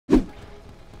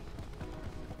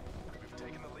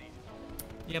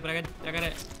Yeah, but I got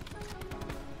it.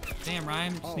 Damn,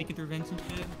 RYMM sneaking through vents and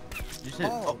shit. You said,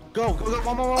 go,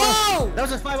 one more. Oh! That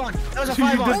was a 5-on. That was a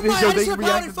 5-on. Oh my, I just hit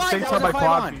Paladin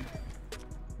 5-on.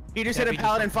 He just hit a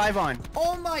Paladin 5-on.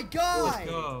 Oh my god! Let's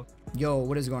go. Yo,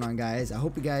 what is going on, guys? I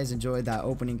hope you guys enjoyed that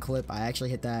opening clip. I actually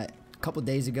hit that a couple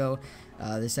days ago,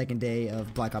 the second day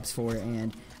of Black Ops 4,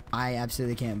 and I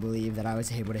absolutely can't believe that I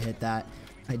was able to hit that.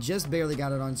 I just barely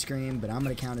got it on screen, but I'm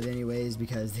going to count it anyways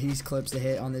because these clips to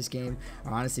hit on this game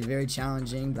are honestly very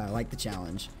challenging, but I like the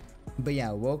challenge. But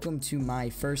yeah, welcome to my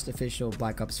first official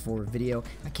Black Ops 4 video.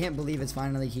 I can't believe it's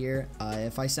finally here.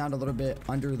 If I sound a little bit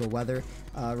under the weather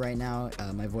right now,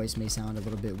 my voice may sound a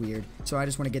little bit weird. So I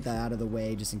just want to get that out of the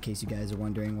way just in case you guys are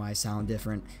wondering why I sound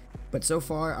different. But so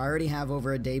far, I already have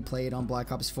over a day played on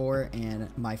Black Ops 4, and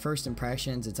my first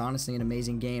impressions, it's honestly an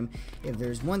amazing game. If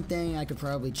there's one thing I could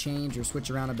probably change or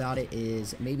switch around about it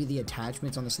is maybe the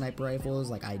attachments on the sniper rifles.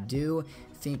 Like, I do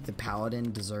think the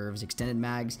Paladin deserves extended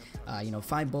mags. You know,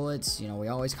 5 bullets, you know, we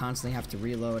always constantly have to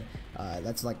reload.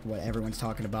 That's like what everyone's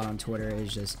talking about on Twitter,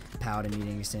 is just Paladin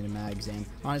needing extended mags, and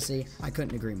honestly, I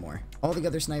couldn't agree more. All the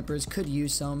other snipers could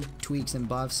use some tweaks and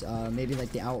buffs. Maybe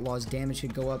like the Outlaw's damage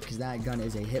could go up because that gun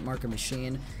is a hit marker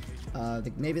machine.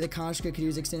 Maybe the Koshka could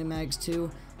use extended mags too.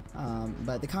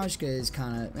 But the Koshka is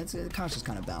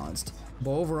kind of balanced.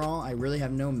 But overall, I really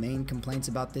have no main complaints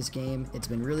about this game. It's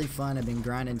been really fun. I've been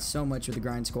grinding so much with the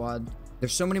grind squad.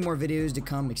 There's so many more videos to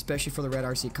come, especially for the red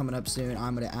RC coming up soon.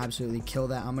 I'm going to absolutely kill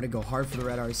that. I'm going to go hard for the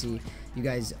red RC. You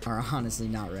guys are honestly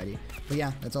not ready. But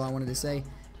yeah, that's all I wanted to say.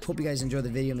 Hope you guys enjoy the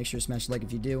video. Make sure to smash the like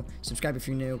if you do. Subscribe if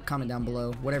you're new. Comment down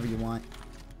below. Whatever you want.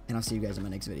 And I'll see you guys in my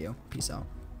next video. Peace out.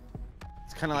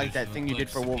 It's kind of like that thing you did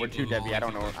for World War II, Debbie. I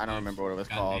don't remember what it was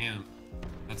called. Damn.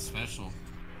 That's special.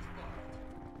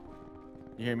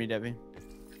 You hear me, Debbie?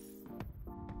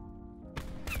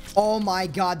 Oh my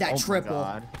god, that triple.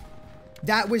 God.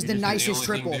 That was the nicest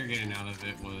the only triple. thing they're getting out of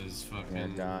it was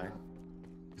fucking die.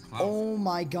 Oh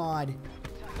my god.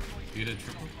 You did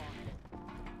triple?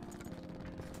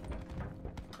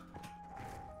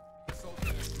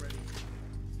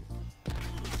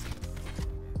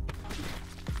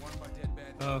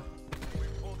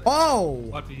 Oh!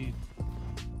 What the?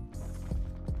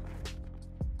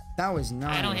 That was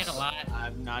nice. I don't hit a lot.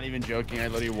 I'm not even joking. I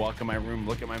literally walk in my room,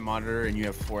 look at my monitor, and you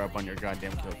have 4 up on your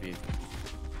goddamn kill feed.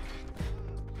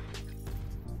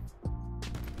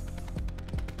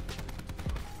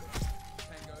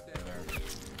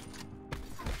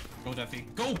 Go,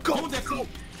 Depv. Go, Depv.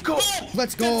 Go!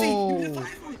 Let's go!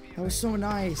 That was so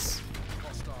nice.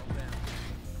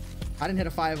 I didn't hit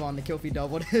a 5 on the kill feed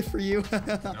doubled it for you.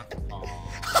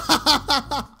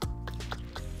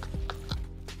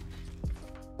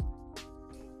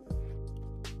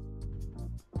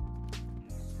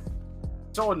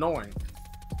 So annoying.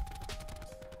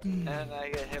 And I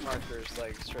get hit markers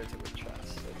like straight to the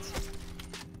chest.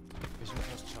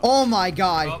 Oh my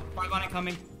god. Oh, 5 on it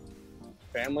coming.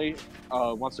 Family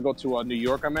wants to go to New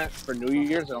York, for New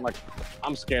Year's, and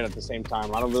I'm scared at the same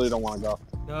time. I really don't want to go.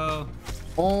 Go.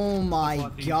 Oh my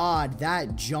god,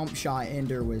 that jump shot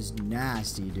ender was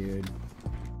nasty, dude.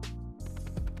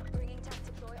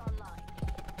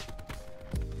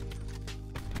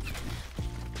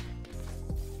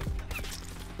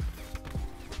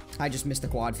 I just missed the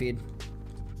quad feed.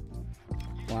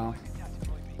 Wow.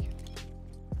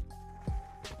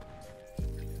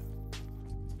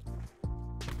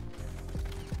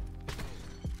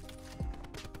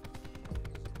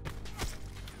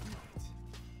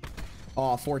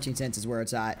 Oh, 14 cents is where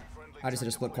it's at. I just hit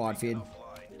a split quad feed.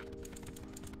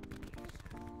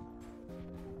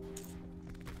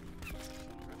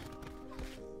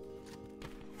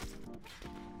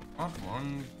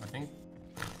 One, I think.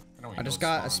 I just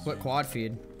got a split quad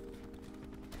feed.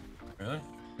 Really?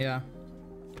 Yeah.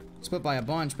 Split by a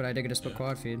bunch, but I did get a split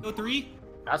quad feed. Go 3.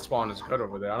 That spawn is good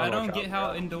over there. I don't get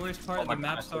how indoors part of the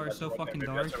maps are so fucking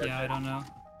dark. Yeah, I don't know.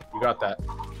 You got that.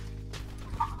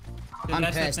 I'm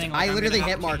pissed. I literally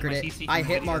hit markered it. I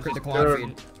hit markered the quad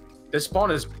feed. This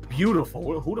spawn is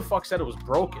beautiful. Who the fuck said it was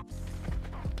broken?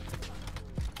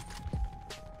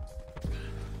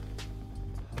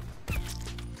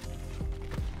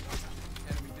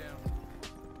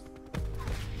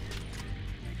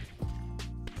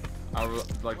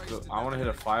 I want to hit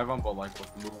a 5 on, but like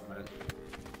with movement.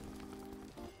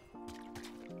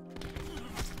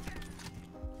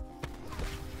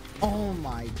 Oh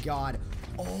my god.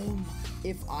 Oh,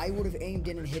 if I would have aimed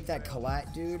in and hit that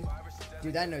collat, dude,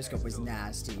 that no scope was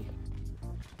nasty.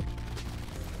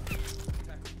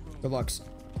 Good looks.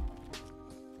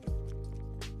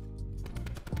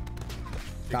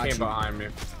 He came behind me.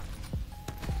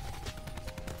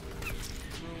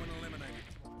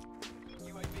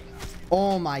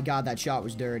 Oh my god, that shot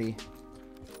was dirty.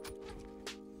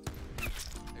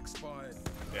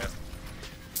 Yeah.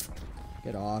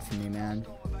 Get off me, man.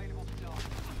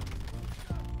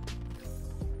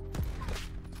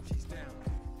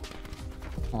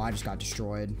 Oh, I just got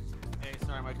destroyed. Hey,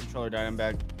 sorry, my controller died. I'm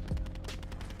back.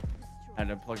 I had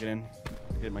to plug it in,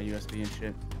 get my USB and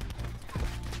shit.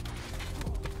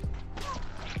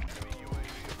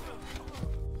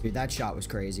 Dude, that shot was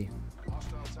crazy.